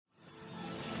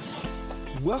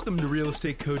Welcome to Real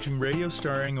Estate Coaching Radio,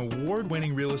 starring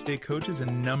award-winning real estate coaches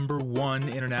and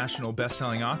 #1 international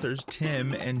best-selling authors,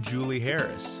 Tim and Julie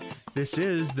Harris. This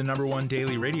is the #1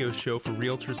 daily radio show for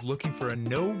realtors looking for a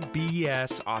no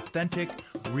BS, authentic,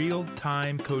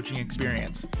 real-time coaching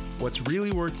experience. What's really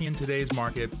working in today's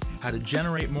market, how to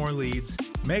generate more leads,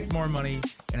 make more money,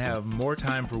 and have more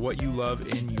time for what you love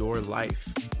in your life.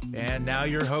 And now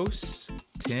your hosts,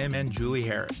 Tim and Julie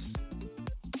Harris.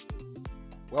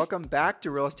 Welcome back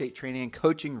to Real Estate Training and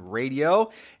Coaching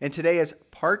Radio. And today is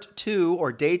part 2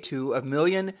 or day 2 of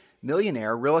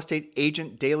Millionaire Real Estate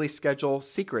Agent Daily Schedule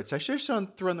Secrets. I should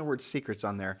have thrown the word secrets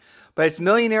on there, but it's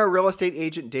Millionaire Real Estate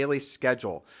Agent Daily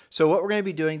Schedule. So what we're going to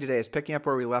be doing today is picking up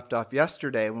where we left off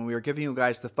yesterday when we were giving you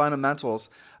guys the fundamentals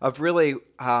of really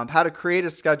how to create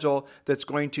a schedule that's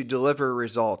going to deliver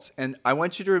results. And I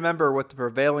want you to remember what the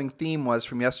prevailing theme was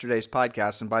from yesterday's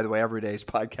podcast, and by the way, every day's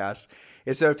podcast,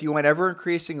 is that if you want ever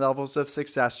increasing levels of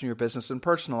success in your business and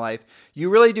personal life, you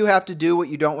really do have to do what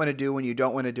you don't want to do when you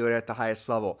don't want to do it at the highest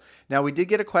level. Now, we did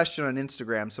get a question on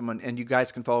Instagram. Someone, and you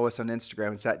guys can follow us on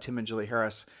Instagram. It's at Tim and Julie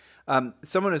Harris.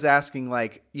 Someone was asking,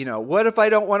 like, what if I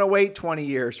don't want to wait 20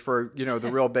 years for,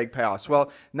 the real big payoffs?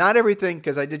 Well, not everything,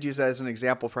 because I did use that as an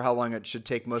example for how long it should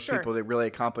take most people to really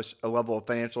accomplish a level of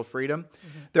financial freedom.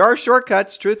 Mm-hmm. There are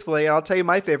shortcuts, truthfully, and I'll tell you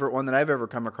my favorite one that I've ever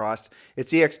come across.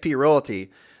 It's eXp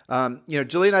Realty.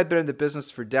 Julie and I have been in the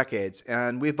business for decades,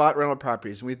 and we've bought rental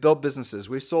properties, and we've built businesses,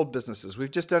 we've sold businesses,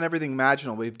 we've just done everything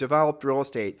imaginable. We've developed real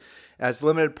estate as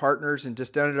limited partners and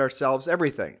just done it ourselves,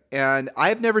 everything. And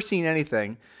I've never seen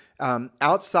anything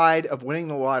outside of winning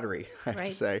the lottery, I have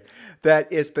to say,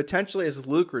 that is potentially as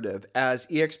lucrative as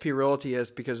eXp Realty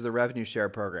is because of the revenue share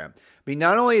program. I mean,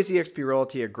 not only is eXp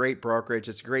Realty a great brokerage,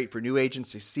 it's great for new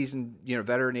agents, seasoned,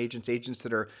 veteran agents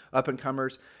that are up and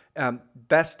comers.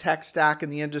 Best tech stack in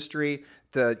the industry.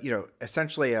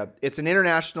 Essentially, it's an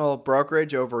international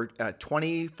brokerage over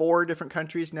 24 different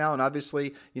countries now, and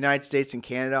obviously United States and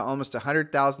Canada, almost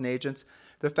 100,000 agents.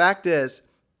 The fact is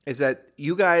that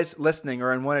you guys listening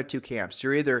are in one of two camps.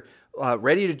 You're either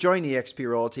ready to join eXp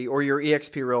Realty or you're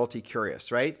eXp Realty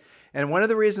curious, right? And one of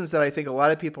the reasons that I think a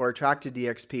lot of people are attracted to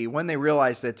eXp when they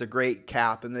realize that it's a great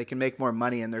cap and they can make more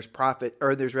money and there's profit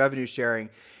or there's revenue sharing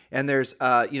and there's,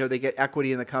 they get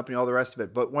equity in the company, all the rest of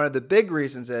it. But one of the big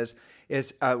reasons is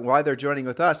why they're joining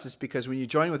with us is because when you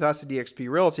join with us at eXp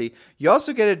Realty, you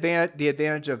also get the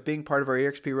advantage of being part of our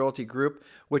eXp Realty group,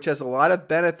 which has a lot of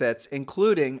benefits,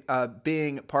 including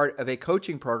being part of a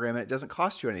coaching program, and it doesn't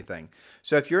cost you anything.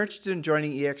 So if you're interested in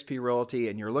joining eXp Realty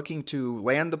and you're looking to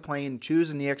land the plane,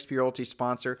 choose an eXp Realty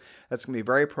sponsor that's going to be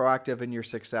very proactive in your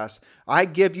success, I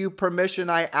give you permission.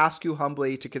 I ask you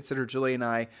humbly to consider Julie and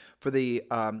I for the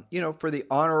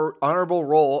honorable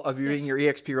role of being your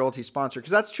eXp Realty sponsor,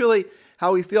 because that's truly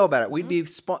how we feel about it. We'd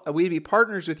be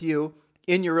partners with you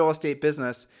in your real estate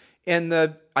business in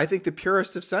I think the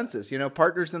purest of senses,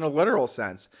 partners in a literal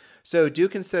sense. So do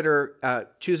consider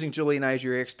choosing Julie and I as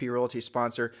your eXp Realty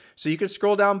sponsor. So you can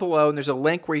scroll down below, and there's a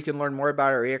link where you can learn more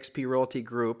about our eXp Realty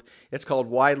group. It's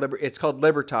called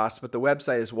Libertas, but the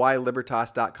website is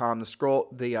whylibertas.com.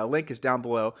 The link is down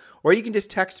below, or you can just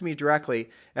text me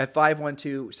directly at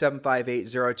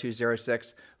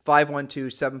 512-758-0206,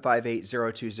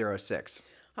 512-758-0206.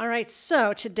 All right,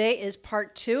 so today is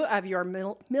part 2 of your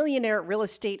Millionaire Real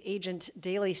Estate Agent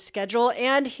Daily Schedule,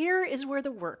 and here is where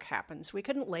the work happens. We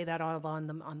couldn't lay that all on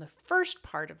them on the first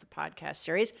part of the podcast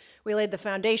series. We laid the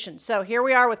foundation. So here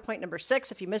we are with point number 6.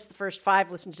 If you missed the first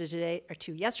 5, listen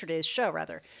to yesterday's show,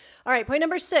 rather. All right, point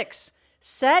number 6.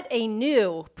 Set a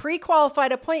new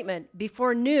pre-qualified appointment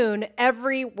before noon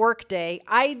every workday,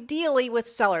 ideally with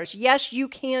sellers. Yes, you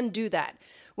can do that.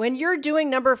 When you're doing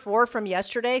number 4 from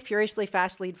yesterday, Furiously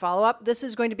Fast Lead Follow-Up, this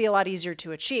is going to be a lot easier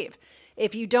to achieve.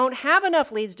 If you don't have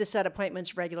enough leads to set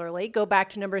appointments regularly, go back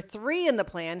to number 3 in the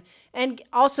plan and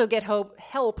also get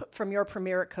help from your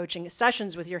premier coaching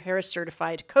sessions with your Harris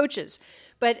certified coaches.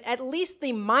 But at least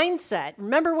the mindset,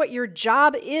 remember what your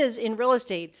job is in real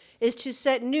estate, is to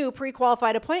set new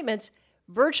pre-qualified appointments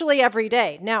virtually every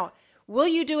day. Now, will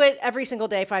you do it every single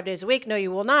day, 5 days a week? No,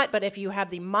 you will not. But if you have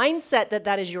the mindset that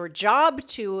that is your job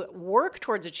to work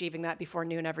towards achieving that before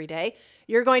noon every day,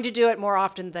 you're going to do it more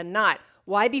often than not.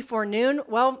 Why before noon?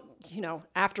 Well,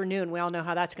 afternoon, we all know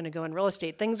how that's going to go in real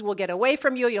estate. Things will get away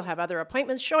from you. You'll have other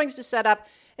appointments, showings to set up,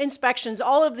 inspections,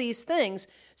 all of these things.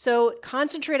 So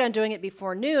concentrate on doing it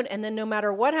before noon, and then no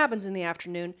matter what happens in the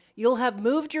afternoon, you'll have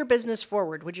moved your business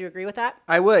forward. Would you agree with that?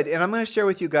 I would, and I'm going to share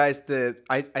with you guys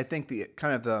I think the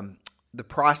kind of the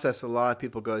process a lot of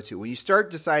people go to. When you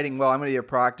start deciding, well, I'm going to be a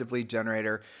proactive lead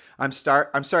generator. I'm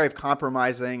sorry of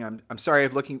compromising. I'm sorry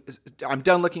of looking. I'm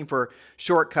done looking for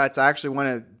shortcuts. I actually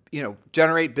want to,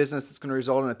 generate business that's going to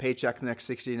result in a paycheck in the next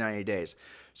 60 to 90 days.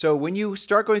 So when you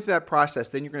start going through that process,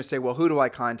 then you're going to say, well, who do I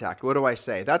contact? What do I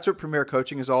say? That's what Premier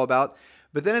Coaching is all about.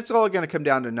 But then it's all going to come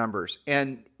down to numbers.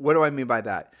 And what do I mean by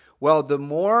that? Well, the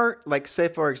more, like, say,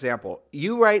 for example,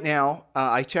 you right now,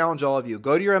 I challenge all of you,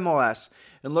 go to your MLS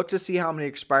and look to see how many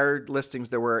expired listings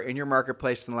there were in your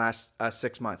marketplace in the last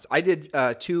 6 months. I did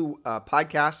 2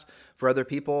 podcasts for other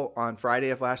people on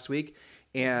Friday of last week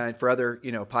and for other,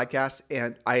 podcasts.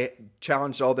 And I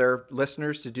challenged all their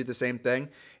listeners to do the same thing.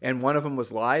 And one of them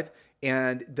was live.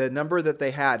 And the number that they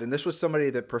had, and this was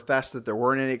somebody that professed that there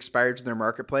weren't any expireds in their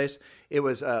marketplace, it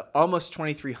was almost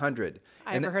 2,300.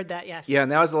 I've heard that, yes. Yeah,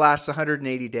 and that was the last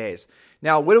 180 days.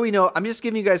 Now, what do we know? I'm just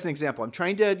giving you guys an example. I'm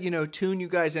trying to, tune you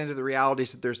guys into the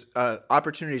realities that there's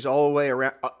opportunities all the way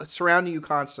around, surrounding you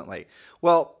constantly.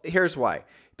 Well, here's why.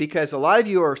 Because a lot of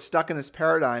you are stuck in this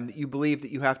paradigm that you believe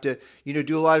that you have to,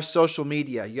 do a lot of social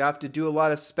media. You have to do a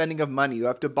lot of spending of money. You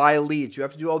have to buy leads. You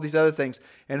have to do all these other things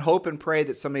and hope and pray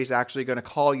that somebody's actually going to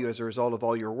call you as a result of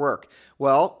all your work.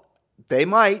 Well, they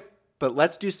might, but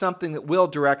let's do something that will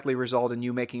directly result in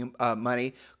you making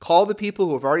money. Call the people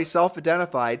who have already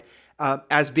self-identified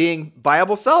as being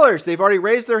viable sellers. They've already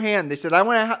raised their hand. They said, I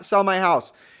want to sell my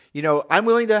house. I'm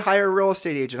willing to hire a real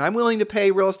estate agent. I'm willing to pay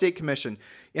real estate commission.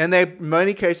 And they, in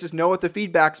many cases, know what the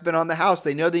feedback's been on the house.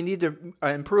 They know they need to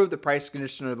improve the price,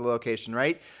 condition, or the location,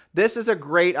 right? This is a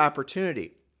great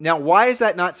opportunity. Now, why is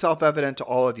that not self-evident to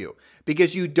all of you?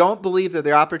 Because you don't believe that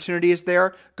the opportunity is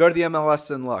there? Go to the MLS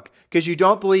and look. Because you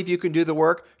don't believe you can do the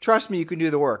work? Trust me, you can do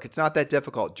the work. It's not that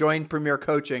difficult. Join Premier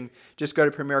Coaching. Just go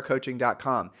to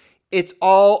premiercoaching.com. It's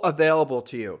all available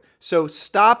to you. So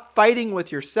stop fighting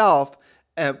with yourself.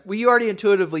 You already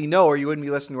intuitively know, or you wouldn't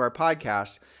be listening to our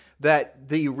podcast, that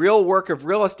the real work of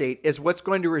real estate is what's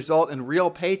going to result in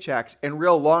real paychecks and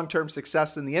real long-term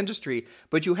success in the industry,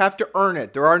 but you have to earn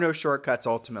it. There are no shortcuts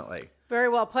ultimately. Very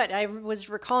well put. I was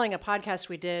recalling a podcast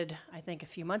we did, I think a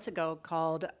few months ago,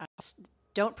 called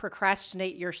Don't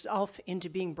Procrastinate Yourself into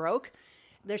Being Broke.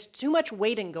 There's too much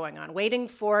waiting going on, waiting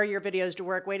for your videos to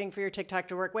work, waiting for your TikTok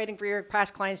to work, waiting for your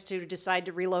past clients to decide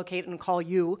to relocate and call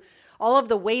you, all of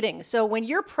the waiting. So when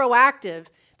you're proactive,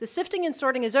 the sifting and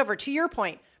sorting is over. To your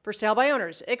point, for sale by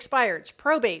owners, expireds,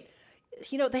 probate,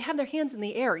 they have their hands in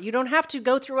the air. You don't have to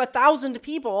go through 1,000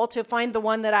 people to find the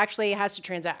one that actually has to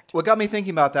transact. What got me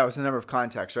thinking about that was the number of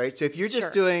contacts, right? So if you're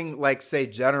just doing, like, say,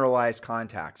 generalized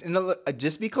contacts, and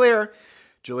just be clear,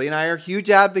 Julie and I are huge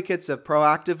advocates of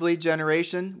proactive lead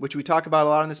generation, which we talk about a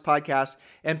lot on this podcast,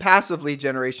 and passive lead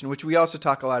generation, which we also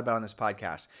talk a lot about on this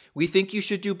podcast. We think you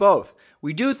should do both.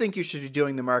 We do think you should be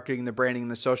doing the marketing, the branding,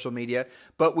 and the social media,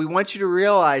 but we want you to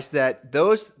realize that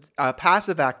those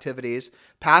passive activities,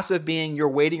 passive being you're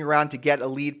waiting around to get a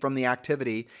lead from the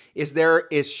activity,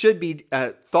 should be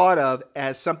thought of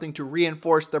as something to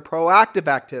reinforce the proactive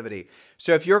activity.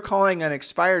 So if you're calling an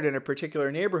expired in a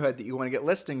particular neighborhood that you want to get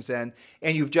listings in,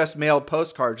 and you've just mailed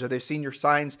postcards, or they've seen your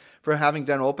signs from having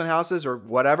done open houses or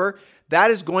whatever,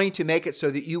 that is going to make it so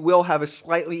that you will have a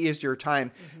slightly easier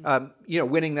time,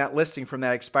 winning that listing from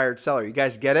that expired seller. You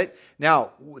guys get it?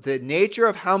 Now, the nature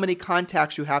of how many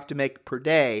contacts you have to make per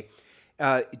day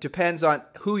depends on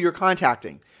who you're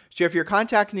contacting. So if you're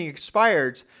contacting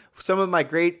expireds, some of my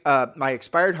my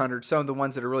expired hunters, some of the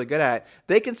ones that are really good at it,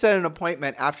 they can set an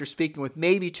appointment after speaking with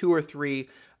maybe 2 or 3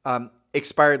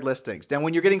 expired listings. Then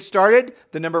when you're getting started,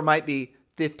 the number might be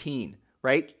 15,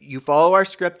 right? You follow our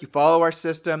script, you follow our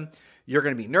system. You're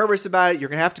going to be nervous about it. You're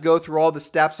going to have to go through all the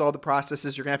steps, all the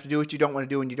processes. You're going to have to do what you don't want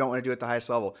to do and you don't want to do at the highest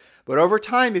level. But over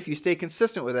time, if you stay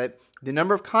consistent with it, the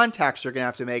number of contacts you're going to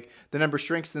have to make, the number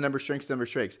shrinks, the number shrinks, the number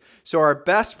shrinks. So our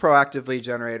best proactive lead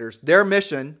generators, their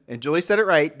mission, and Julie said it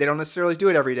right, they don't necessarily do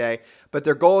it every day, but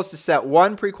their goal is to set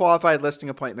one pre-qualified listing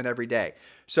appointment every day.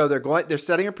 So they're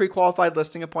setting a pre-qualified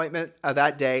listing appointment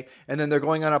that day, and then they're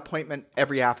going on an appointment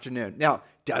every afternoon. Now,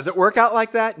 does it work out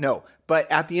like that? No. But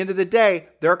at the end of the day,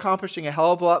 they're accomplishing a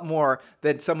hell of a lot more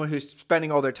than someone who's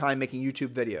spending all their time making YouTube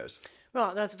videos.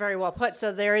 Well, that's very well put.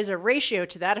 So there is a ratio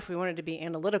to that if we wanted to be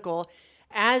analytical.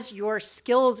 As your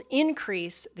skills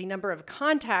increase, the number of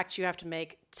contacts you have to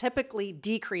make typically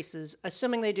decreases,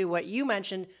 assuming they do what you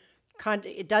mentioned.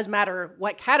 It does matter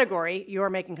what category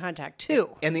you're making contact to.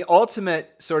 And the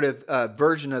ultimate sort of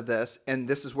version of this, and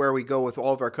this is where we go with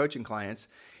all of our coaching clients,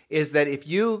 is that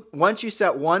once you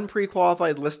set one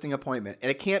pre-qualified listing appointment,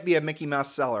 and it can't be a Mickey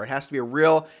Mouse seller, it has to be a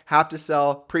real have to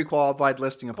sell pre-qualified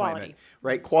listing appointment,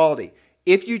 right? Quality.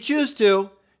 If you choose to,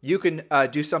 you can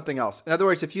do something else. In other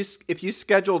words, if you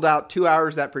scheduled out 2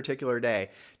 hours that particular day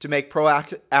to make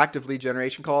proactive lead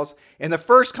generation calls, and the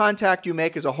first contact you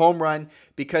make is a home run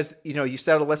because you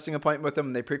set a listing appointment with them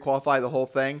and they pre-qualify the whole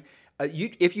thing.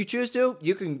 If you choose to,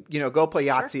 you can go play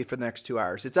Yahtzee for the next 2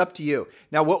 hours. It's up to you.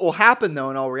 Now, what will happen though,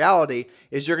 in all reality,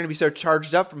 is you're going to be so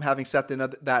charged up from having set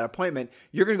that appointment.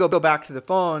 You're going to go back to the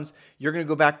phones. You're going to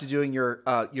go back to doing your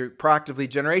proactive lead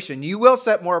generation. You will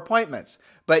set more appointments,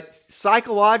 but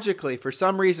psychologically, for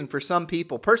some reason, for some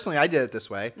people, personally, I did it this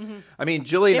way. Mm-hmm. I mean,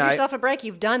 Julie and I. Give yourself a break.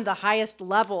 You've done the highest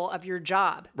level of your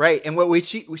job. Right, and what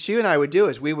she and I would do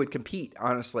is we would compete.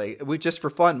 Honestly, we just for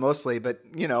fun mostly, but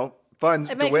fun.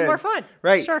 It makes it more fun.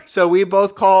 Right. Sure. So we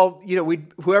both call,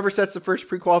 whoever sets the first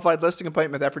pre-qualified listing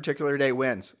appointment that particular day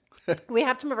wins. We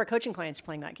have some of our coaching clients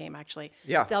playing that game, actually.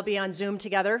 Yeah. They'll be on Zoom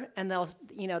together and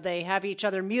they have each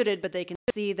other muted, but they can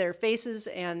see their faces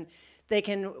and they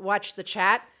can watch the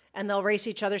chat and they'll race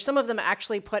each other. Some of them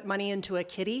actually put money into a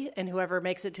kitty, and whoever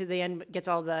makes it to the end gets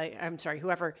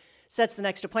whoever sets the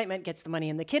next appointment gets the money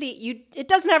in the kitty. It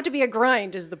doesn't have to be a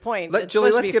grind is the point. It's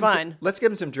Julie, supposed to be fun. Let's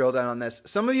give them some drill down on this.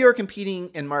 Some of you are competing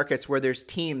in markets where there's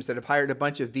teams that have hired a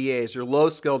bunch of VAs or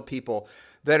low-skilled people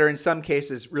that are in some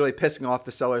cases really pissing off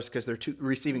the sellers because they're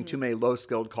receiving too many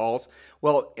low-skilled calls.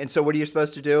 Well, and so what are you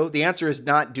supposed to do? The answer is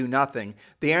not do nothing.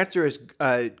 The answer is,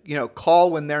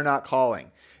 call when they're not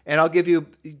calling. And I'll give you,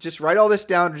 just write all this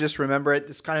down to just remember it.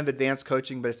 It's kind of advanced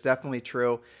coaching, but it's definitely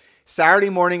true. Saturday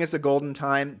morning is a golden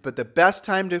time, but the best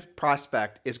time to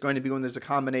prospect is going to be when there's a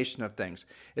combination of things.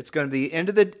 It's going to be end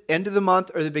of the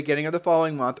month or the beginning of the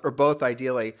following month, or both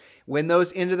ideally. When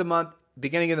those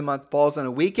beginning of the month falls on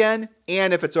a weekend,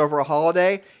 and if it's over a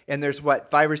holiday, and there's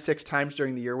 5 or 6 times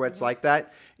during the year where it's like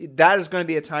that is going to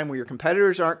be a time where your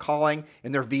competitors aren't calling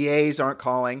and their VAs aren't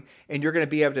calling, and you're going to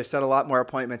be able to set a lot more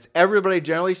appointments. Everybody,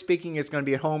 generally speaking, is going to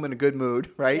be at home in a good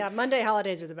mood, right? Yeah, Monday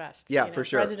holidays are the best. Yeah, for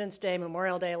sure. President's Day,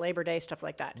 Memorial Day, Labor Day, stuff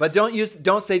like that. But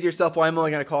don't say to yourself, well, I'm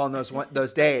only going to call on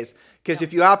those days, because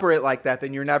if you operate like that,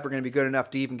 then you're never going to be good enough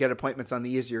to even get appointments on the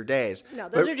easier days. No,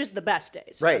 those are just the best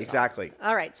days. Right, exactly.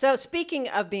 All right, so speaking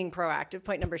of being proactive,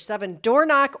 point number 7, door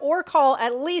knock or call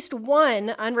at least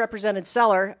one unrepresented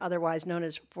seller, otherwise known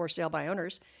as for sale by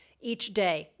owners, each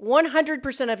day.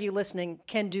 100% of you listening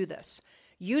can do this.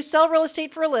 You sell real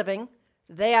estate for a living.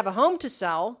 They have a home to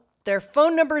sell. Their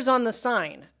phone number's on the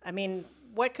sign. I mean,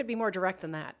 what could be more direct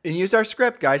than that? And use our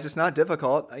script, guys. It's not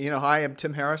difficult. Hi, I'm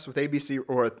Tim Harris with ABC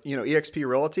or eXp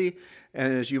Realty.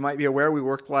 And as you might be aware, we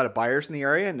work with a lot of buyers in the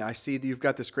area. And I see that you've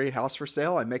got this great house for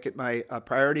sale. I make it my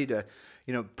priority to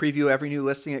preview every new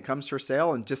listing that comes for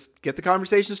sale and just get the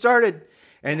conversation started.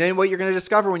 And then what you're going to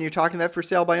discover when you're talking that for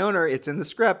sale by owner, it's in the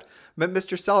script. But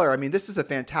Mr. Seller, I mean, this is a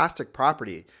fantastic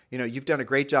property. You've done a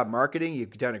great job marketing.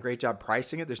 You've done a great job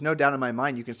pricing it. There's no doubt in my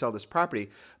mind you can sell this property.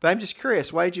 But I'm just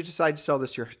curious, why did you decide to sell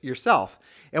this yourself?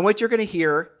 And what you're going to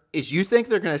hear is you think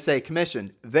they're going to say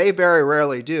commission. They very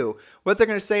rarely do. What they're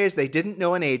going to say is they didn't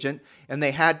know an agent and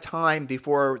they had time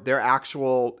before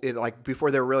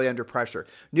before they're really under pressure.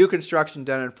 New construction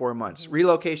done in 4 months.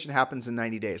 Relocation happens in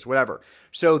 90 days, whatever.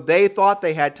 So they thought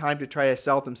they had time to try to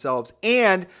sell it themselves,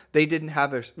 and they didn't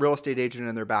have a real estate agent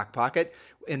in their back pocket.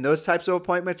 In those types of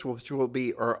appointments,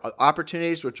 or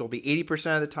opportunities, which will be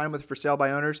 80% of the time with for sale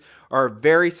by owners, are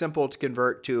very simple to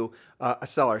convert to a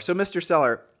seller. So Mr.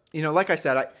 Seller, like I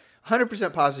said,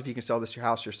 100% positive you can sell your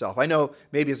house yourself. I know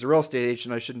maybe as a real estate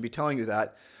agent, I shouldn't be telling you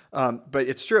that, but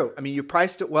it's true. I mean, you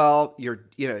priced it well.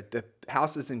 The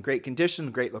house is in great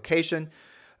condition, great location.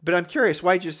 But I'm curious,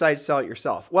 why did you decide to sell it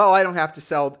yourself? Well, I don't have to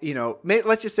sell,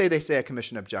 let's just say they say a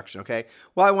commission objection, okay?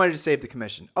 Well, I wanted to save the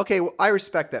commission. Okay, well, I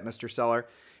respect that, Mr. Seller.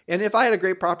 And if I had a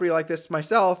great property like this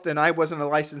myself and I wasn't a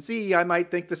licensee, I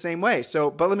might think the same way.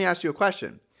 But let me ask you a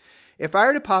question. If I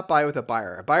were to pop by with a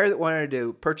buyer that wanted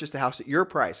to purchase the house at your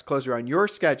price, closer on your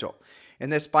schedule,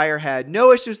 and this buyer had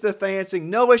no issues with the financing,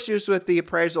 no issues with the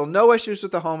appraisal, no issues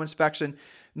with the home inspection,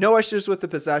 no issues with the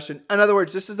possession. In other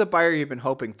words, this is the buyer you've been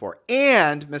hoping for.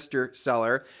 And, Mr.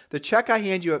 Seller, the check I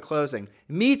hand you at closing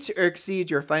meets or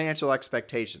exceeds your financial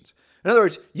expectations. In other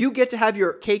words, you get to have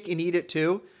your cake and eat it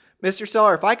too. Mr.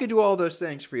 Seller, if I could do all those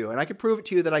things for you and I could prove it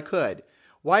to you that I could,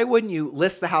 why wouldn't you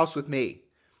list the house with me?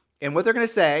 And what they're going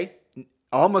to say,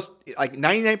 almost like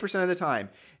 99% of the time,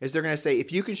 is they're going to say,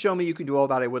 if you can show me you can do all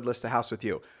that, I would list the house with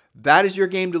you. That is your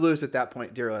game to lose at that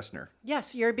point, dear listener.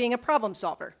 Yes, you're being a problem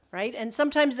solver, right? And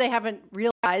sometimes they haven't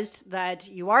realized that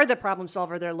you are the problem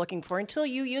solver they're looking for until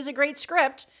you use a great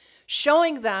script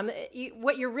showing them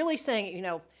what you're really saying.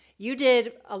 You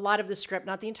did a lot of the script,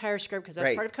 not the entire script, because that's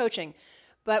right. Part of coaching.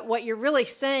 But what you're really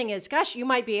saying is, gosh, you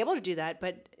might be able to do that.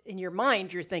 But in your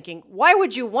mind, you're thinking, why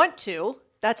would you want to?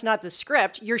 That's not the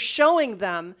script. You're showing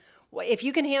them if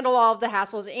you can handle all of the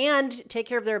hassles and take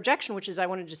care of their objection, which is I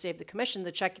wanted to save the commission,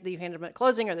 the check that you hand them at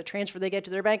closing or the transfer they get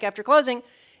to their bank after closing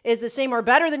is the same or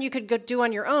better than you could do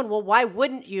on your own. Well, why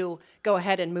wouldn't you go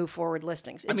ahead and move forward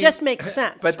listings? It just makes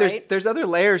sense. But there's other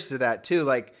layers to that too.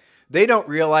 Like they don't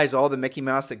realize all the Mickey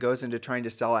Mouse that goes into trying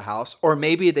to sell a house, or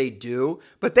maybe they do,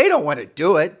 but they don't want to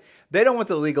do it. They don't want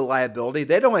the legal liability.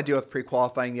 They don't want to deal with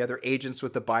pre-qualifying the other agents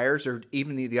with the buyers or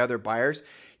even the other buyers.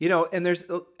 And there's,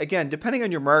 again, depending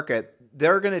on your market,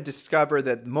 they're going to discover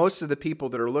that most of the people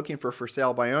that are looking for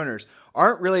sale by owners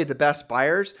aren't really the best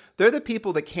buyers. They're the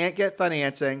people that can't get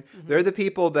financing. Mm-hmm. They're the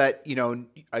people that,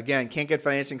 again, can't get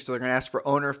financing, so they're going to ask for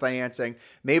owner financing.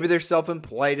 Maybe they're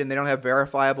self-employed and they don't have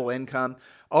verifiable income.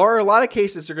 Or a lot of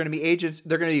cases, they're going to be agents.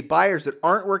 They're going to be buyers that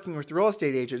aren't working with real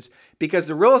estate agents because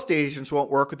the real estate agents won't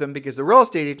work with them because the real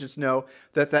estate agents know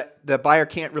that the buyer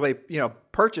can't really,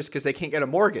 purchase because they can't get a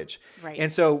mortgage. Right.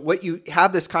 And so what you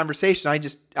have this conversation, I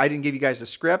didn't give you guys a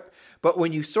script, but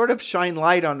when you sort of shine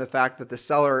light on the fact that the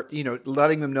seller,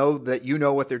 letting them know that you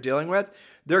know what they're dealing with,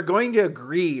 they're going to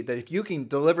agree that if you can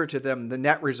deliver to them the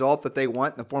net result that they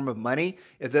want in the form of money,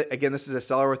 again, this is a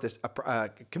seller with this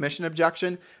commission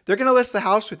objection, they're going to list the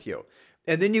house with you.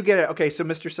 And then you get it. Okay, so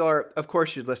Mr. Seller, of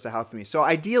course you'd list the house with me. So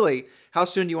ideally, how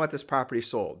soon do you want this property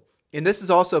sold? And this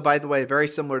is also, by the way, very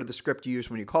similar to the script you use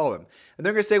when you call them. And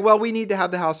they're going to say, well, we need to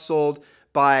have the house sold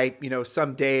by,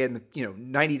 some day in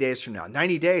 90 days from now.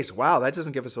 90 days. Wow, that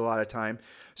doesn't give us a lot of time.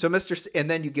 So and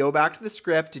then you go back to the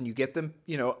script and you get them,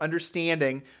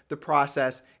 understanding the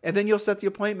process, and then you'll set the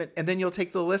appointment and then you'll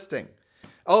take the listing.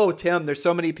 Oh, Tim, there's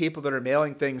so many people that are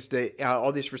mailing things to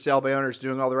all these for sale by owners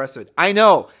doing all the rest of it. I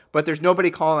know, but there's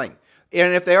nobody calling.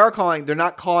 And if they are calling, they're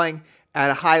not calling at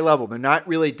a high level. They're not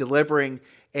really delivering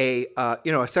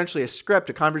essentially a script,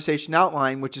 a conversation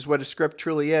outline, which is what a script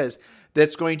truly is,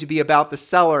 that's going to be about the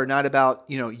seller, not about,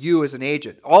 you as an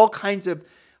agent. All kinds of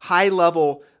high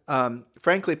level,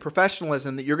 frankly,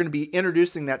 professionalism that you're going to be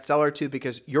introducing that seller to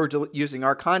because you're using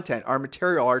our content, our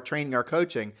material, our training, our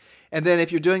coaching. And then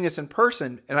if you're doing this in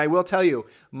person, and I will tell you,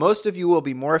 most of you will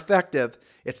be more effective.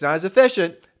 It's not as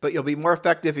efficient, but you'll be more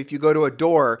effective if you go to a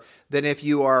door than if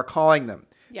you are calling them.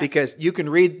 Yes. Because you can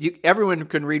everyone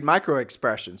can read micro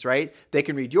expressions, right? They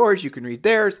can read yours, you can read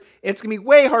theirs. It's going to be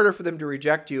way harder for them to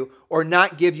reject you or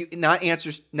not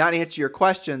answer your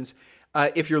questions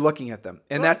if you're looking at them.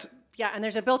 And that's... Yeah, and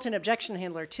there's a built-in objection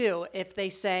handler too. If they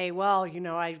say, well,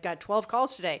 I've got 12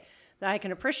 calls today, I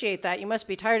can appreciate that. You must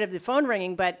be tired of the phone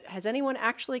ringing, but has anyone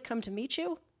actually come to meet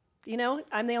you?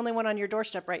 I'm the only one on your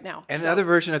doorstep right now. And another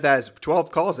version of that is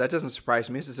 12 calls. That doesn't surprise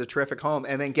me. This is a terrific home.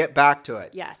 And then get back to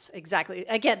it. Yes, exactly.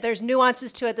 Again, there's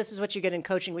nuances to it. This is what you get in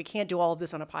coaching. We can't do all of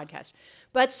this on a podcast.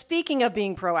 But speaking of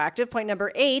being proactive, point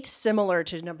number 8, similar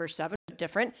to number 7,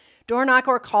 different, door knock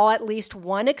or call at least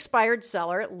one expired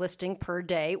seller listing per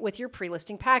day with your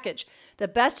pre-listing package. The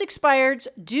best expireds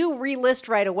do relist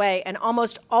right away and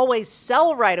almost always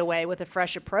sell right away with a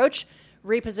fresh approach,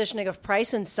 repositioning of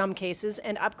price in some cases,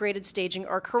 and upgraded staging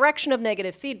or correction of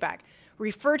negative feedback.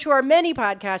 Refer to our many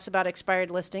podcasts about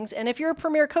expired listings, and if you're a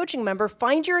Premier Coaching member,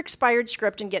 find your expired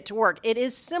script and get to work. It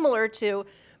is similar to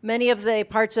many of the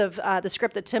parts of the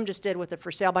script that Tim just did with the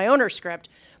For Sale by Owner script,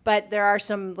 but there are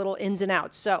some little ins and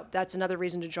outs. So that's another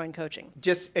reason to join coaching.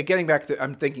 Just getting back to,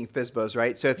 I'm thinking FSBOs,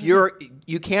 right? So if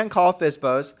you can call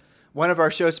FSBOs. One of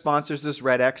our show sponsors is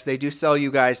RedX. They do sell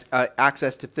you guys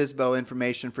access to FSBO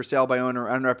information for sale by owner,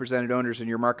 unrepresented owners in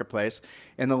your marketplace.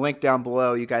 And the link down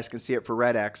below, you guys can see it for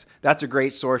RedX. That's a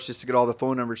great source just to get all the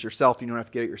phone numbers yourself. You don't have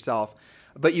to get it yourself.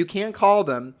 But you can call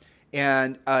them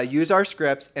and use our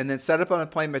scripts and then set up an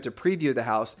appointment to preview the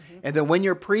house. Mm-hmm. And then when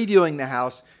you're previewing the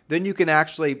house, then you can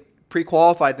actually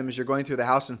pre-qualify them as you're going through the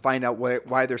house and find out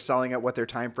why they're selling it, what their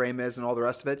time frame is, and all the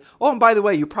rest of it. Oh, and by the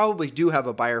way, you probably do have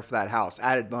a buyer for that house,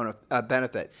 added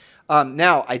benefit.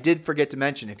 Now, I did forget to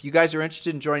mention, if you guys are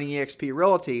interested in joining eXp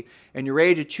Realty and you're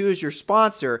ready to choose your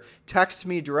sponsor, text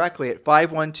me directly at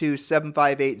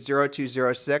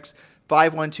 512-758-0206.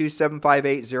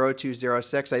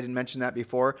 512-758-0206. I didn't mention that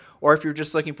before. Or if you're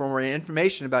just looking for more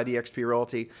information about eXp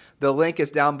Realty, the link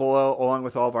is down below along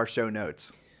with all of our show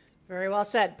notes. Very well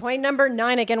said. Point number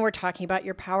 9, again, we're talking about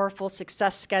your powerful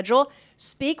success schedule.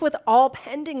 Speak with all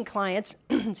pending clients,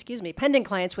 pending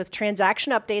clients with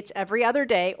transaction updates every other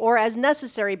day or as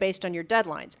necessary based on your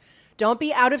deadlines. Don't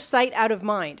be out of sight, out of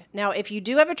mind. Now, if you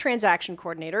do have a transaction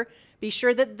coordinator, be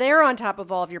sure that they're on top of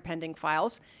all of your pending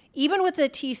files. Even with a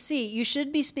TC, you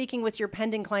should be speaking with your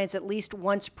pending clients at least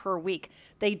once per week.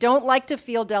 They don't like to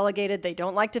feel delegated. They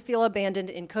don't like to feel abandoned.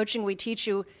 In coaching, we teach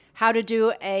you how to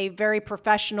do a very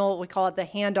professional, we call it the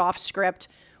handoff script,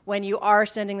 when you are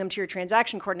sending them to your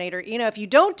transaction coordinator. If you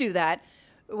don't do that,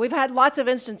 we've had lots of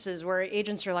instances where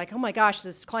agents are like, oh my gosh,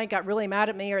 this client got really mad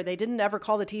at me, or they didn't ever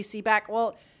call the TC back.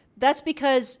 Well, that's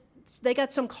because they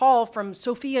got some call from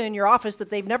Sophia in your office that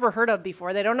they've never heard of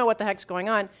before. They don't know what the heck's going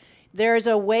on. There's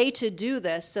a way to do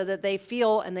this so that they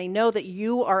feel and they know that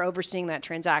you are overseeing that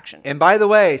transaction. And by the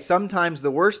way, sometimes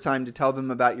the worst time to tell them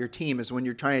about your team is when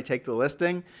you're trying to take the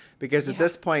listing, because at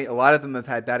this point, a lot of them have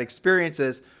had bad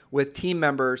experiences with team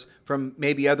members from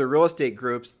maybe other real estate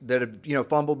groups that have,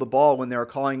 fumbled the ball when they were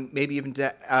calling, maybe even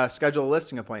to schedule a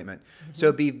listing appointment. Mm-hmm.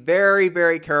 So be very,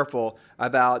 very careful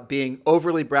about being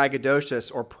overly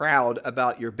braggadocious or proud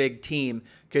about your big team,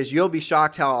 because you'll be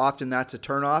shocked how often that's a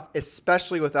turnoff,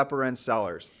 especially with upper end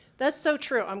sellers. That's so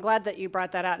true. I'm glad that you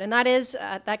brought that out. And that is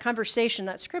that conversation,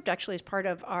 that script actually is part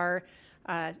of our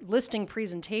listing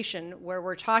presentation where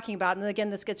we're talking about, and again,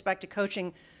 this gets back to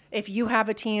coaching. If you have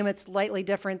a team, it's slightly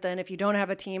different than if you don't have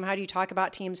a team. How do you talk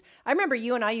about teams? I remember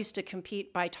you and I used to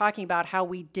compete by talking about how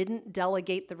we didn't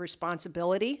delegate the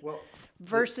responsibility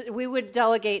versus we would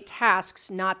delegate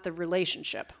tasks, not the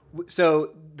relationship.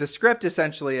 So the script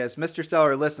essentially is, Mr.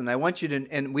 Seller, listen, I want you to,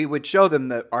 and we would show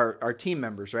them our team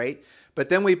members, right? But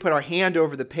then we put our hand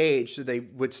over the page so they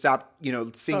would stop, seeing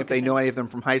Focusing. If they know any of them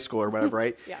from high school or whatever,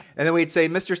 right? Yeah. And then we'd say,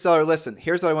 Mr. Seller, listen,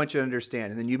 here's what I want you to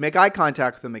understand. And then you'd make eye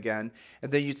contact with them again.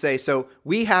 And then you'd say, so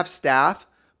we have staff,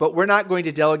 but we're not going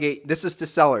to delegate. This is to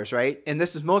sellers, right? And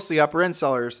this is mostly upper end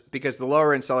sellers because the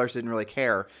lower end sellers didn't really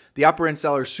care. The upper end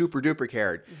sellers super duper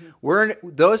cared.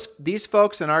 Mm-hmm. These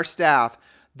folks in our staff,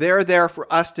 they're there for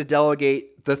us to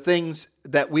delegate the things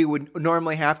that we would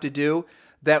normally have to do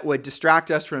that would distract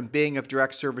us from being of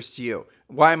direct service to you.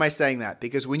 Why am I saying that?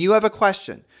 Because when you have a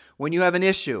question, when you have an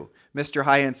issue, Mr.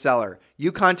 High-End Seller,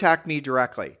 you contact me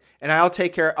directly, and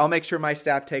I'll make sure my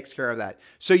staff takes care of that.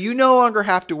 So you no longer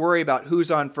have to worry about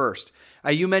who's on first.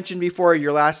 You mentioned before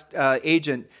your last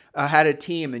agent had a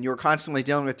team, and you were constantly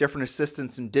dealing with different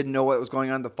assistants and didn't know what was going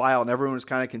on in the file, and everyone was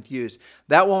kind of confused.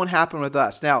 That won't happen with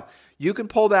us. Now, you can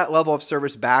pull that level of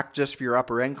service back just for your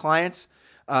upper end clients,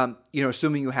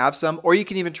 assuming you have some, or you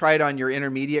can even try it on your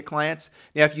intermediate clients.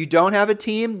 Now, if you don't have a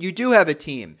team, you do have a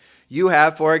team. You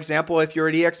have, for example, if you're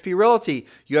at eXp Realty,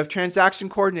 you have transaction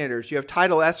coordinators, you have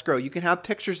title escrow. You can have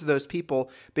pictures of those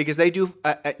people because they do,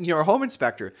 a home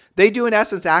inspector. They do, in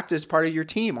essence, act as part of your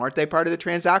team. Aren't they part of the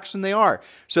transaction? They are.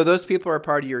 So those people are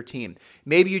part of your team.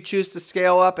 Maybe you choose to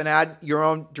scale up and add your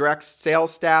own direct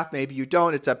sales staff. Maybe you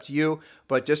don't. It's up to you.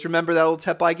 But just remember that little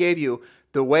tip I gave you.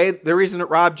 The reason that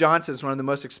Rob Johnson is one of the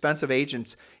most expensive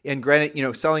agents in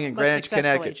Greenwich, selling in Greenwich,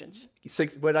 Connecticut. Agents.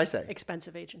 What did I say?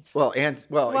 Expensive agents.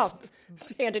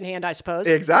 Hand in hand, I suppose.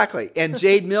 Exactly. And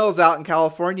Jade Mills out in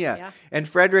California and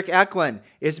Frederick Eklund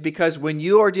is because when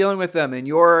you are dealing with them and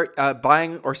you're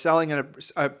buying or selling in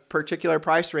a particular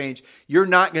price range, you're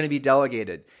not going to be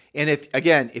delegated. And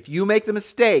if you make the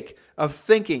mistake of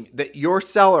thinking that your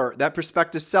seller, that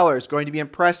prospective seller, is going to be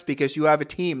impressed because you have a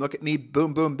team, look at me,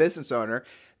 boom, boom, business owner,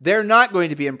 they're not going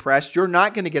to be impressed. You're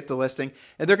not going to get the listing,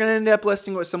 and they're going to end up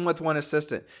listing with someone with one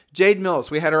assistant. Jade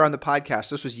Mills, we had her on the podcast.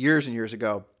 This was years and years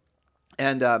ago.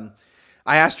 And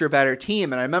I asked her about her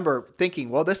team, and I remember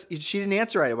thinking, she didn't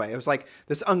answer right away. It was like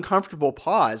this uncomfortable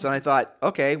pause. And I thought,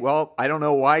 okay, well, I don't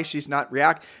know why she's not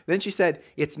reacting. Then she said,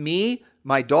 it's me,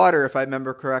 my daughter, if I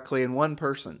remember correctly, and one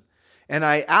person. And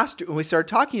I asked her, and we started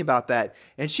talking about that.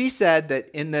 And she said that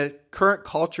in the current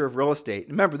culture of real estate,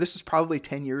 remember, this is probably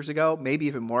 10 years ago, maybe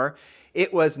even more,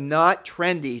 it was not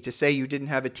trendy to say you didn't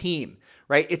have a team,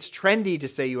 right? It's trendy to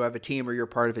say you have a team or you're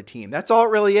part of a team. That's all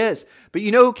it really is. But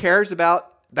you know who cares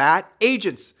about that?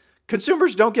 Agents.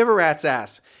 Consumers don't give a rat's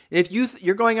ass. If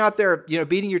you're going out there,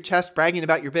 beating your chest, bragging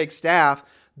about your big staff,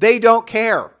 they don't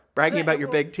care. Bragging about your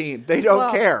big team. They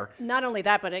don't care. Not only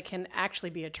that, but it can actually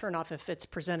be a turnoff if it's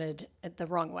presented the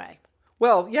wrong way.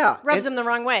 Well, yeah. Rubs them the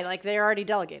wrong way, like they're already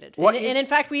delegated. And in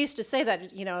fact, we used to say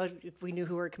that, if we knew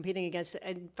who we were competing against.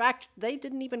 In fact, they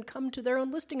didn't even come to their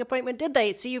own listing appointment, did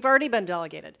they? See, you've already been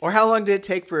delegated. Or how long did it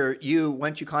take for you,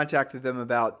 once you contacted them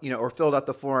about, or filled out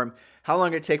the form, how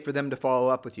long did it take for them to follow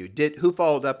up with you? Who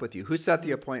followed up with you? Who set the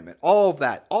appointment? All of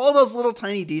that. All those little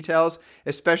tiny details,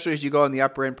 especially as you go in the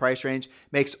upper end price range,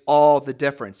 makes all the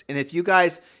difference. And if you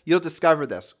guys, you'll discover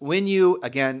this. When you,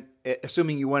 again,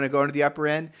 assuming you want to go into the upper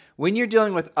end, when you're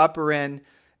dealing with upper end,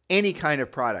 any kind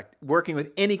of product, working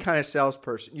with any kind of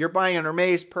salesperson, you're buying an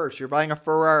Hermes purse, you're buying a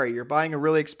Ferrari, you're buying a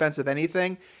really expensive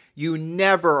anything, you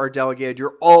never are delegated.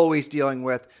 You're always dealing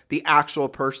with the actual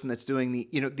person that's doing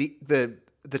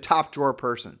the top drawer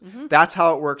person. Mm-hmm. That's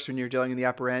how it works when you're dealing in the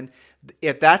upper end.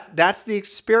 If that's the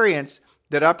experience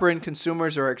that upper end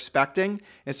consumers are expecting.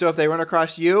 And so if they run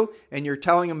across you and you're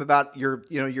telling them about your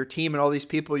team and all these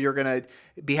people you're going to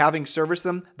be having service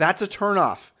them, that's a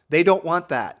turnoff. They don't want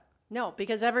that. No,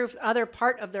 because every other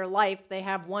part of their life, they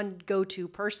have one go-to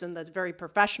person that's very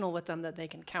professional with them that they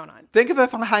can count on. Think of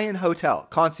it from a high-end hotel,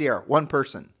 concierge, one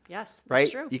person. Yes, right?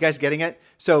 that's true. You guys getting it?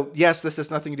 So yes, this has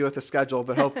nothing to do with the schedule,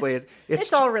 but hopefully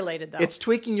it's all related though. It's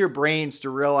tweaking your brains to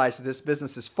realize that this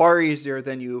business is far easier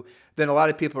than a lot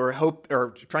of people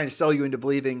are trying to sell you into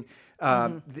believing.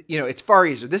 It's far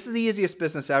easier. This is the easiest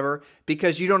business ever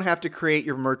because you don't have to create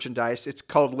your merchandise. It's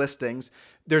called listings.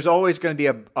 There's always going to be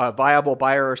a viable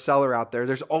buyer or seller out there.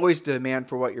 There's always demand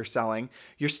for what you're selling.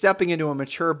 You're stepping into a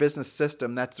mature business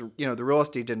system. That's, the real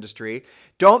estate industry.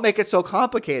 Don't make it so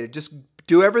complicated. Just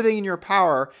do everything in your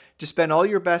power to spend all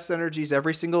your best energies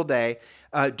every single day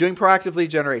doing proactive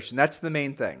lead generation. That's the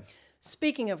main thing.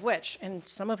 Speaking of which, and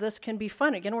some of this can be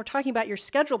fun. Again, we're talking about your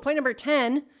schedule. Point number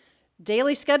 10,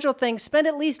 daily schedule things. Spend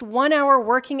at least 1 hour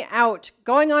working out.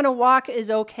 Going on a walk is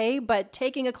okay, but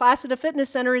taking a class at a fitness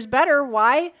center is better.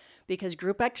 Why? Because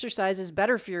group exercise is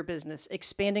better for your business,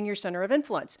 expanding your center of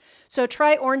influence. So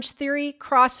try Orange Theory,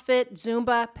 CrossFit,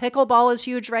 Zumba. Pickleball is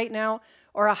huge right now,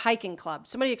 or a hiking club.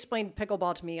 Somebody explained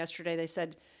pickleball to me yesterday. They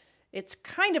said it's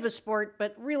kind of a sport,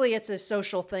 but really it's a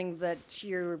social thing that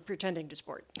you're pretending to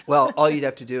sport. Well, all you'd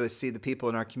have to do is see the people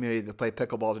in our community that play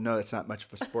pickleball to know that's not much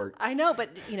of a sport. I know, but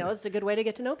it's a good way to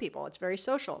get to know people. It's very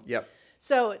social. Yep.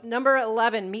 So number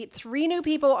 11, meet 3 new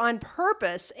people on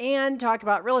purpose and talk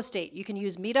about real estate. You can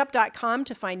use meetup.com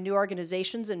to find new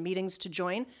organizations and meetings to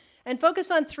join and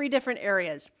focus on 3 different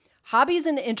areas. Hobbies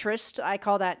and interests, I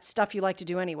call that stuff you like to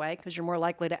do anyway, because you're more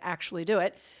likely to actually do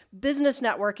it. Business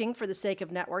networking for the sake of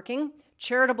networking.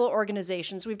 Charitable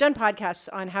organizations. We've done podcasts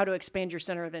on how to expand your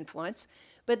center of influence,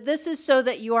 but this is so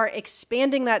that you are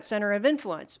expanding that center of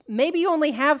influence. Maybe you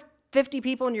only have 50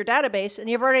 people in your database and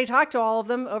you've already talked to all of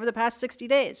them over the past 60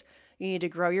 days. You need to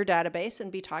grow your database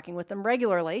and be talking with them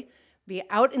regularly. Be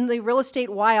out in the real estate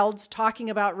wilds talking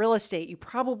about real estate. You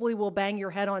probably will bang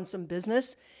your head on some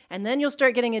business, and then you'll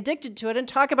start getting addicted to it and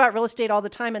talk about real estate all the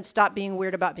time and stop being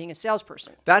weird about being a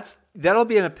salesperson. That'll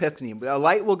be an epiphany. A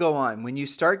light will go on when you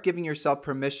start giving yourself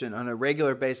permission on a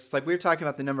regular basis. Like we were talking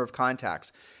about the number of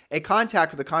contacts. A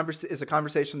contact is a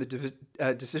conversation with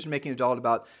the decision-making adult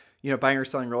about buying or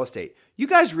selling real estate. You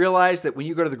guys realize that when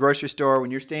you go to the grocery store,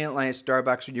 when you're staying in line at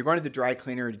Starbucks, when you're going to the dry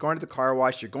cleaner, you're going to the car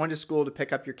wash, you're going to school to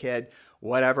pick up your kid,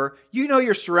 whatever,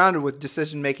 you're surrounded with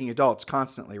decision-making adults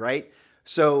constantly, right?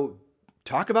 So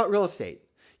talk about real estate.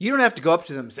 You don't have to go up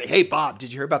to them and say, hey, Bob,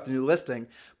 did you hear about the new listing?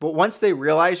 But once they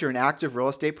realize you're an active real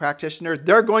estate practitioner,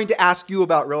 they're going to ask you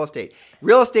about real estate.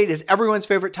 Real estate is everyone's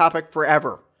favorite topic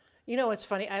forever. It's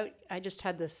funny. I just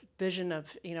had this vision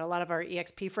of, a lot of our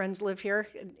EXP friends live here,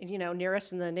 near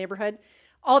us in the neighborhood.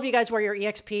 All of you guys wear your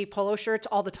EXP polo shirts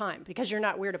all the time because you're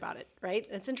not weird about it, right?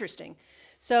 It's interesting.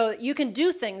 So you can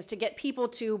do things to get people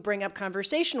to bring up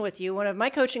conversation with you. One of my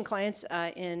coaching clients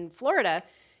in Florida,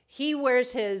 he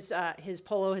wears his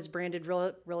polo, his branded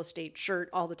real estate shirt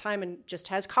all the time and just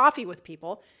has coffee with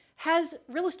people. Has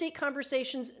real estate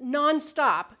conversations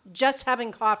nonstop, just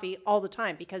having coffee all the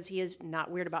time because he is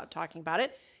not weird about talking about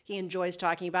it. He enjoys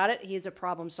talking about it. He is a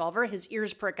problem solver. His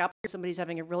ears prick up when somebody's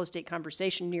having a real estate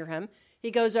conversation near him. He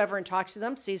goes over and talks to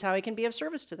them, sees how he can be of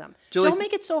service to them. Julie, don't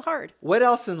make it so hard. What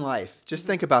else in life, just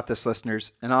think about this,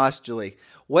 listeners, and I'll ask Julie,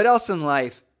 what else in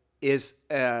life is,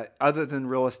 other than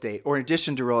real estate, or in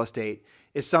addition to real estate,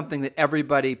 is something that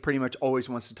everybody pretty much always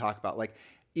wants to talk about? Like,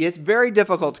 it's very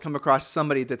difficult to come across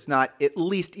somebody that's not at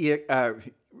least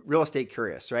real estate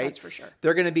curious, right? That's for sure.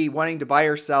 They're going to be wanting to buy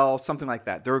or sell, something like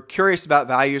that. They're curious about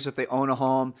values if they own a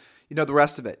home, the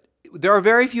rest of it. There are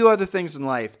very few other things in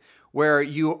life where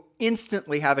you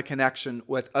instantly have a connection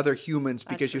with other humans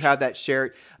because you have that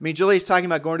shared. I mean, Julie's talking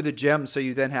about going to the gym, so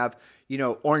you then have,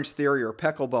 Orange Theory or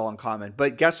pickleball in common.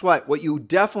 But guess what? What you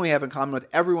definitely have in common with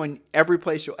everyone, every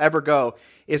place you'll ever go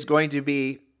is going to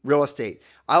be real estate.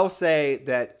 I'll say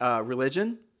that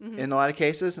religion, in a lot of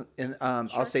cases, and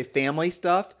I'll say family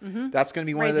stuff. That's going to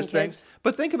be one of those things.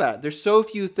 But think about it. There's so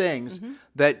few things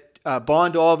that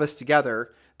bond all of us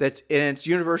together. And it's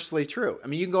universally true. I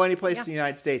mean, you can go any place in the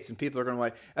United States, and people are going to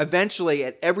want. Eventually,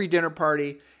 at every dinner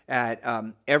party, at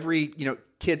every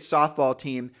kids softball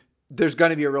team, there's going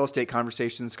to be a real estate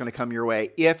conversation that's going to come your way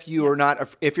if you're not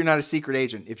a secret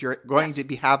agent, if you're going to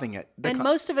be having it. And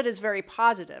most of it is very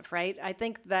positive, right? I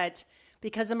think that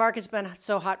because the market's been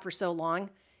so hot for so long,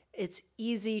 it's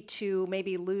easy to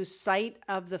maybe lose sight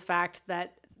of the fact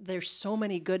that there's so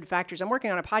many good factors. I'm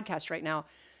working on a podcast right now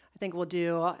I think we'll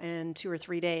do in 2 or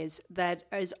 3 days, that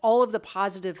is all of the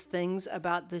positive things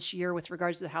about this year with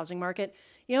regards to the housing market.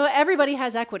 You know, everybody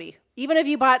has equity. Even if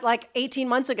you bought like 18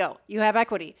 months ago, you have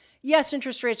equity. Yes,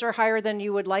 interest rates are higher than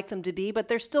you would like them to be, but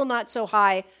they're still not so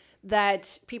high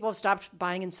that people have stopped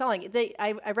buying and selling.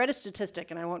 I read a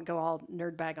statistic, and I won't go all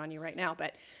nerd bag on you right now,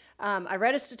 but I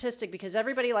read a statistic because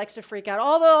everybody likes to freak out.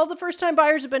 All the first-time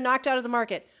buyers have been knocked out of the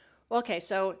market. Well, okay,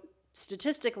 so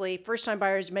statistically, first-time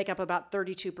buyers make up about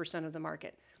 32% of the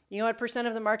market. You know what percent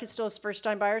of the market still is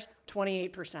first-time buyers?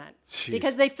 28%. Jeez.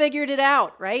 Because they figured it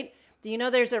out, right? Do you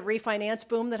know there's a refinance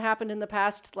boom that happened in the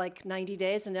past like 90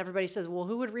 days? And everybody says, well,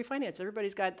 who would refinance?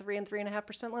 Everybody's got 3 and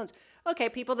 3.5% loans. Okay,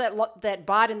 people that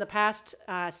bought in the past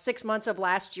 6 months of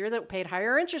last year that paid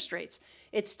higher interest rates.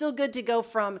 It's still good to go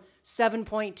from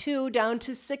 7.2 down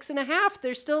to 6.5.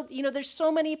 There's still, there's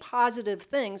so many positive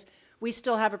things. We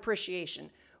still have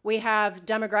appreciation. We have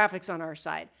demographics on our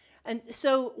side. And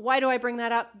so why do I bring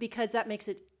that up? Because that makes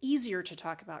it easier to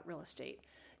talk about real estate.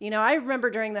 I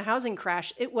remember during the housing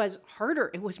crash, it was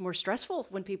harder. It was more stressful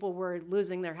when people were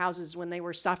losing their houses, when they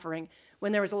were suffering,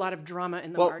 when there was a lot of drama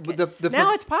in the market.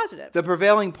 Now it's positive. The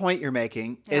prevailing point you're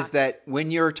making is that when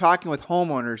you're talking with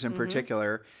homeowners in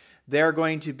particular, they're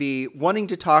going to be wanting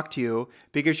to talk to you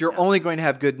because you're only going to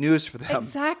have good news for them.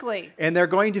 Exactly. And they're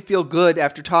going to feel good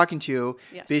after talking to you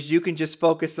because Yes. you can just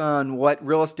focus on what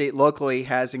real estate locally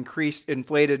has increased,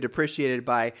 inflated, depreciated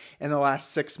by in the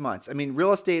last 6 months. I mean,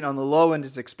 real estate on the low end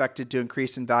is expected to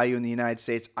increase in value in the United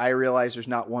States. I realize there's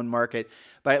not one market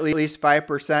by at least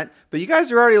 5%, but you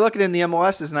guys are already looking in the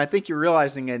MLSs, and I think you're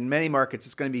realizing in many markets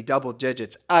it's going to be double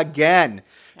digits again.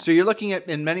 Yes. So you're looking at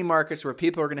in many markets where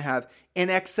people are going to have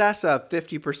in excess of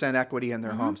 50% equity in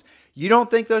their homes. You don't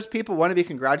think those people want to be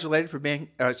congratulated for being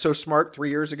so smart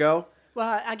 3 years ago?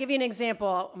 Well, I'll give you an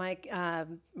example. My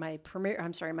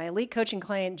elite coaching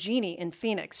client, Jeannie in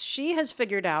Phoenix, she has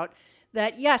figured out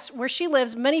that yes, where she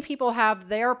lives, many people have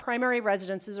their primary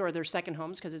residences or their second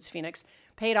homes, because it's Phoenix,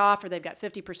 paid off, or they've got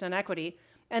 50% equity.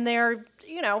 And they're,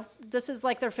 this is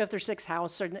like their fifth or sixth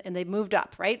house, and they've moved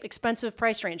up, right? Expensive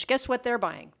price range. Guess what they're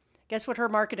buying? Guess what her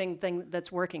marketing thing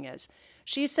that's working is?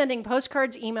 She's sending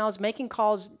postcards, emails, making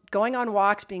calls, going on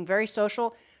walks, being very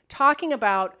social, talking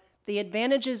about the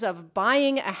advantages of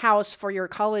buying a house for your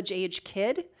college-age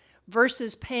kid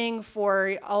versus paying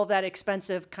for all of that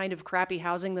expensive kind of crappy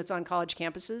housing that's on college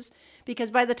campuses.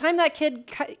 Because by the time that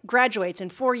kid graduates in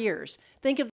 4 years,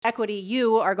 think of the equity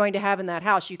you are going to have in that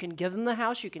house. You can give them the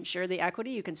house, you can share the equity,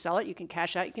 you can sell it, you can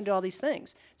cash out, you can do all these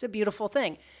things. It's a beautiful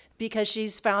thing because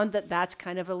she's found that that's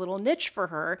kind of a little niche for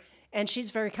her, and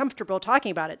she's very comfortable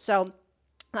talking about it. So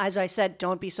as I said,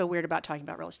 don't be so weird about talking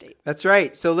about real estate. That's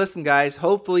right. So listen, guys,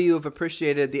 hopefully you have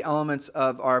appreciated the elements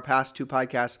of our past 2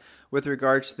 podcasts with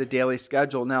regards to the daily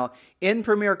schedule. Now, in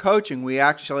Premier Coaching, we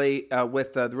actually,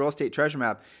 with the Real Estate Treasure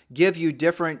Map, give you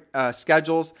different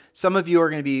schedules. Some of you are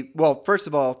going to be, well, first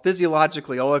of all,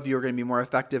 physiologically, all of you are going to be more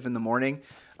effective in the morning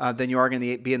than you are going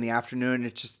to be in the afternoon.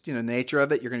 It's just, the nature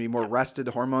of it. You're going to be more rested.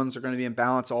 The hormones are going to be in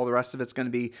balance. All the rest of it's going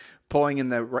to be pulling in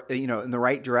the, in the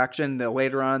right direction. The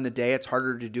later on in the day, it's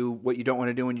harder to do what you don't want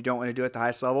to do when you don't want to do at the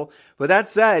highest level. But that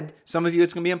said, some of you,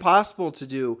 it's going to be impossible to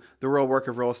do the real work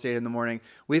of real estate in the morning.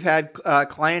 We've had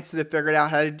clients that have figured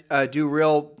out how to do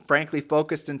real, frankly,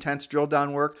 focused, intense drill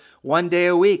down work 1 day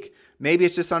a week. Maybe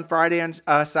it's just on Friday and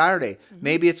Saturday.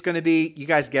 Maybe it's going to be, you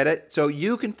guys get it. So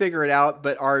you can figure it out,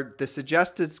 but the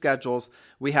suggested schedules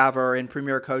we have are in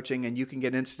Premier Coaching, and you can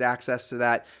get instant access to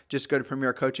that. Just go to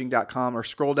premiercoaching.com or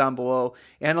scroll down below.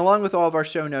 And along with all of our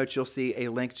show notes, you'll see a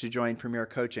link to join Premier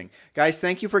Coaching. Guys,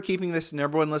 thank you for keeping this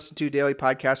number one listened to daily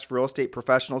podcast for real estate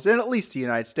professionals in at least the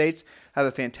United States. Have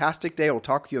a fantastic day. We'll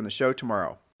talk with you on the show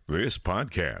tomorrow. This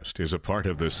podcast is a part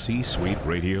of the C-Suite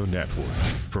Radio Network.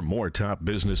 For more top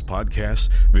business podcasts,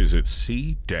 visit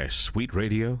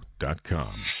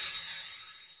c-suiteradio.com.